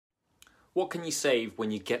What can you save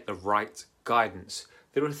when you get the right guidance?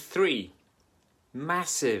 There are three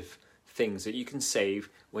massive things that you can save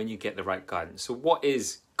when you get the right guidance. So what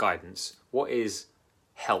is guidance? What is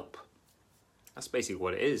help? That's basically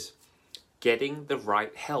what it is. Getting the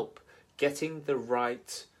right help, getting the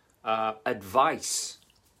right advice.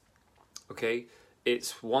 Okay,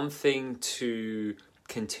 it's one thing to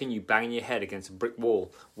continue banging your head against a brick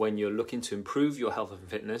wall when you're looking to improve your health and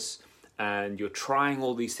fitness and you're trying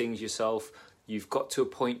all these things yourself. You've got to a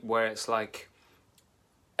point where it's like,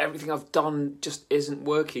 everything I've done just isn't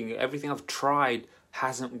working. Everything I've tried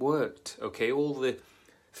hasn't worked. Okay, all the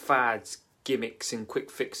fads, gimmicks and quick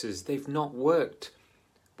fixes, they've not worked.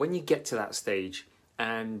 When you get to that stage,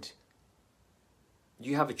 and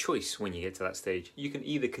you have a choice when you get to that stage, you can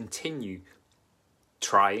either continue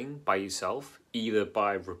trying by yourself, either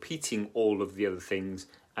by repeating all of the other things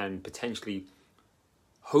and potentially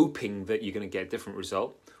hoping that you're going to get a different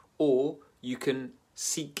result, or you can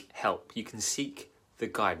seek help, you can seek the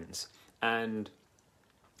guidance. And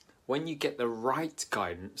when you get the right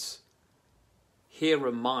guidance, here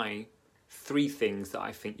are my three things that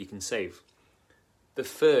I think you can save. The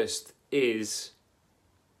first is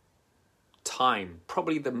time,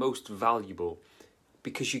 probably the most valuable,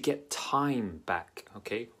 because you get time back.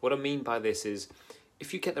 Okay, what I mean by this is,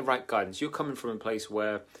 if you get the right guidance, you're coming from a place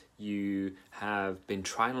where you have been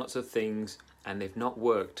trying lots of things and they've not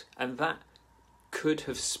worked, and that could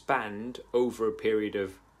have spanned over a period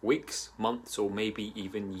of weeks, months, or maybe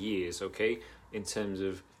even years, okay, in terms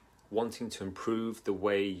of wanting to improve the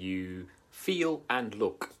way you feel and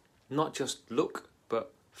look. Not just look,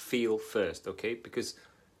 but feel first, okay? Because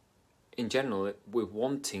in general, we're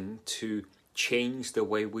wanting to change the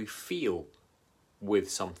way we feel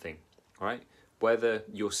with something, right? Whether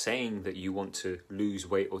you're saying that you want to lose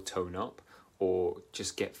weight or tone up, or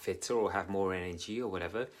just get fitter or have more energy or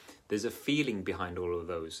whatever, there's a feeling behind all of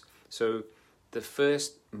those. So the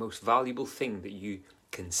first most valuable thing that you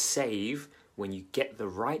can save when you get the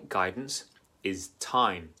right guidance is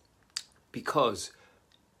time. Because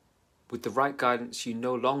with the right guidance, you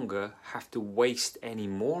no longer have to waste any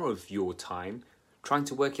more of your time trying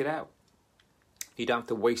to work it out. You don't have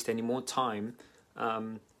to waste any more time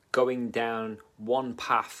going down one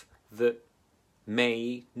path that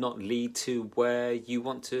may not lead to where you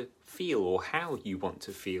want to feel or how you want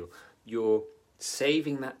to feel. You're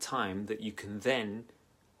saving that time that you can then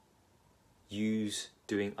use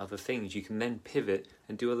doing other things. You can then pivot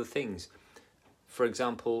and do other things. For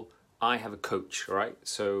example, I have a coach, right?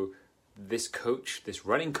 So this coach, this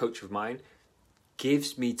running coach of mine,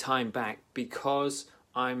 gives me time back because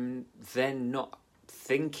I'm then not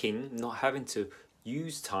having to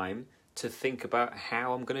use time to think about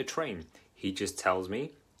how I'm going to train. He just tells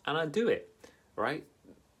me and I do it, right?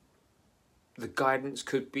 The guidance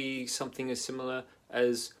could be something as similar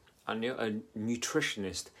as a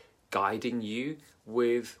nutritionist guiding you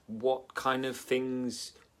with what kind of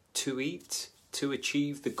things to eat to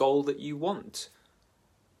achieve the goal that you want.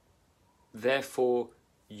 Therefore,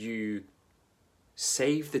 you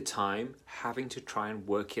save the time having to try and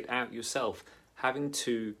work it out yourself, having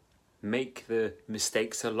to make the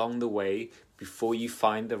mistakes along the way before you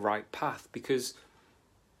find the right path, because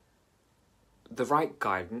the right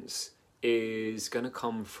guidance is going to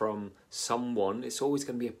come from someone. It's always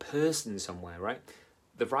going to be a person somewhere, right?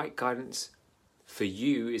 The right guidance for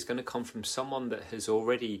you is going to come from someone that has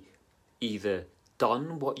already either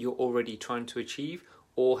done what you're already trying to achieve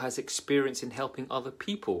or has experience in helping other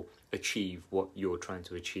people achieve what you're trying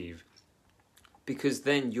to achieve. Because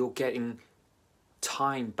then you're getting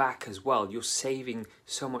time back as well. You're saving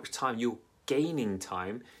so much time. You're gaining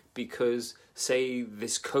time because, say,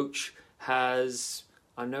 this coach has,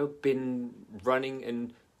 been running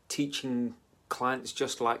and teaching clients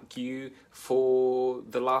just like you for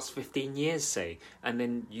the last 15 years, say, and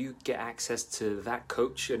then you get access to that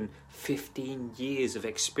coach and 15 years of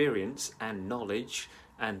experience and knowledge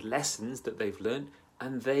and lessons that they've learned,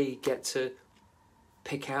 and they get to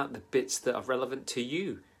pick out the bits that are relevant to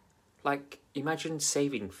you. Like, imagine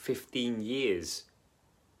saving 15 years.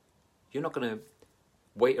 You're not going to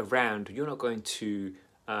wait around. You're not going to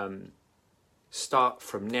start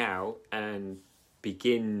from now and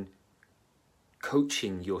begin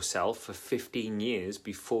coaching yourself for 15 years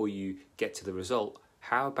before you get to the result.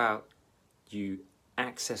 How about you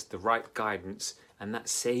access the right guidance, and that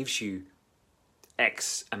saves you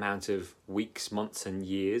X amount of weeks, months and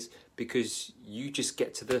years, because you just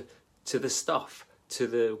get to the stuff, to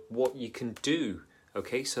the what you can do.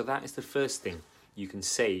 Okay, so that is the first thing you can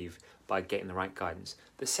save by getting the right guidance.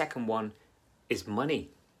 The second one is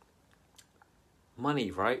money.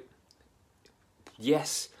 Money, right?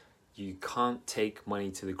 Yes, You can't take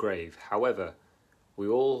money to the grave. However, we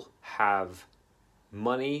all have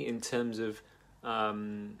money in terms of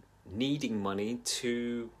needing money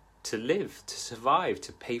to live, to survive,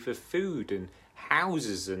 to pay for food and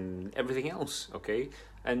houses and everything else, okay?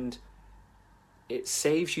 And it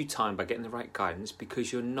saves you time by getting the right guidance,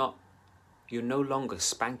 because you're no longer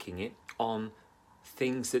spanking it on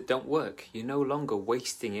things that don't work. You're no longer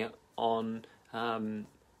wasting it on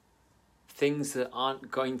things that aren't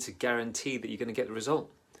going to guarantee that you're going to get the result.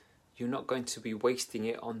 You're not going to be wasting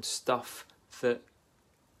it on stuff that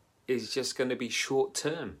is just going to be short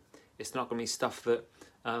term. It's not going to be stuff that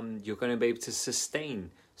you're going to be able to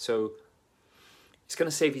sustain. So it's going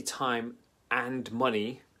to save you time and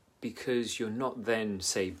money, because you're not then,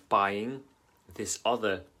 say, buying this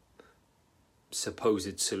other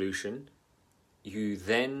supposed solution. You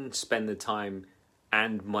then spend the time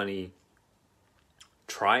and money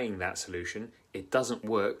trying that solution. It doesn't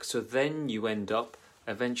work. So then you end up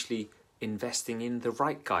eventually investing in the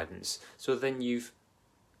right guidance. So then you've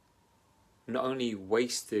not only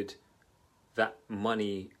wasted that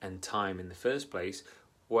money and time in the first place,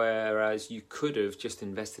 whereas you could have just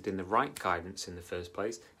invested in the right guidance in the first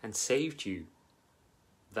place and saved you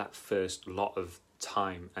that first lot of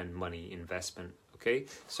time and money investment. Okay,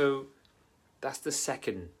 so that's the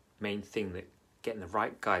second main thing, that getting the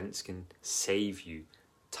right guidance can save you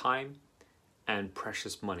time and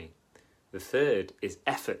precious money. The third is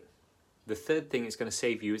effort. The third thing it's going to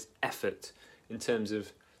save you is effort, in terms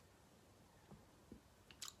of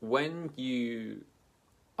when you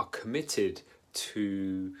are committed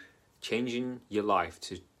to changing your life,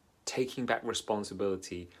 to taking back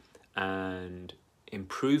responsibility and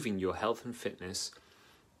improving your health and fitness,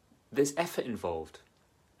 there's effort involved.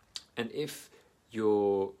 And if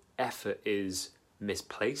your effort is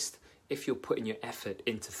misplaced, if you're putting your effort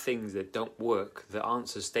into things that don't work, that aren't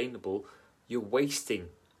sustainable, you're wasting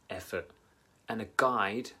effort. And a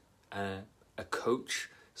guide, a coach,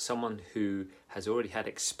 someone who has already had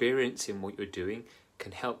experience in what you're doing,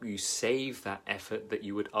 can help you save that effort that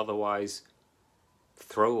you would otherwise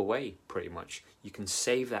throw away, pretty much. You can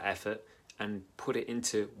save that effort and put it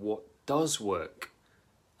into what does work.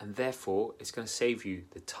 And therefore, it's going to save you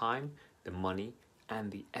the time, the money,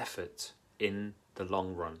 and the effort in the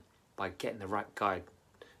long run by getting the right guide.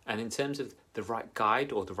 And in terms of the right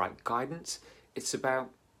guide or the right guidance, it's about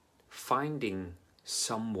finding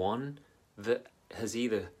someone that has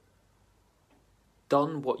either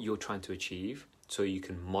done what you're trying to achieve, so you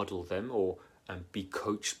can model them or be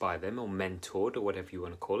coached by them or mentored or whatever you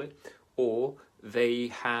want to call it, or they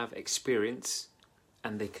have experience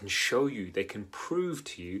and they can show you, they can prove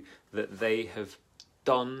to you that they have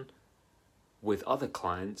done with other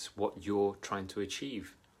clients what you're trying to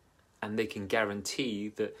achieve. And they can guarantee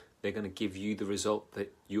that they're going to give you the result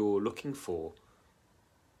that you're looking for.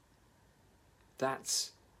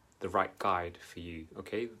 That's the right guide for you,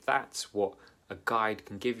 okay? That's what a guide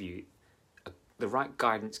can give you. The right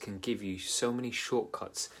guidance can give you so many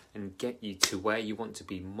shortcuts and get you to where you want to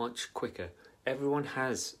be much quicker. Everyone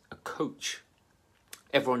has a coach.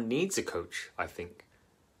 Everyone needs a coach, I think.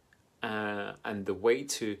 And the way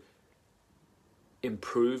to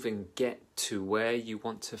improve and get to where you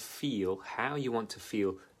want to feel, how you want to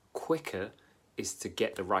feel quicker, is to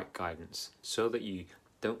get the right guidance, so that you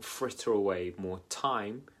don't fritter away more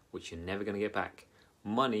time, which you're never going to get back,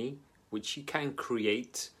 money, which you can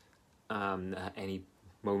create at any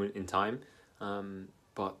moment in time,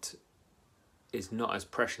 but is not as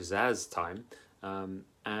precious as time,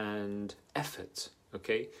 and effort,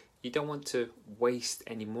 okay? You don't want to waste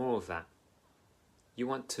any more of that. You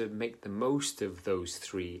want to make the most of those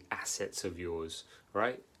three assets of yours,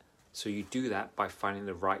 right? So you do that by finding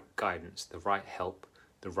the right guidance, the right help,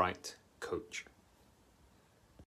 the right coach.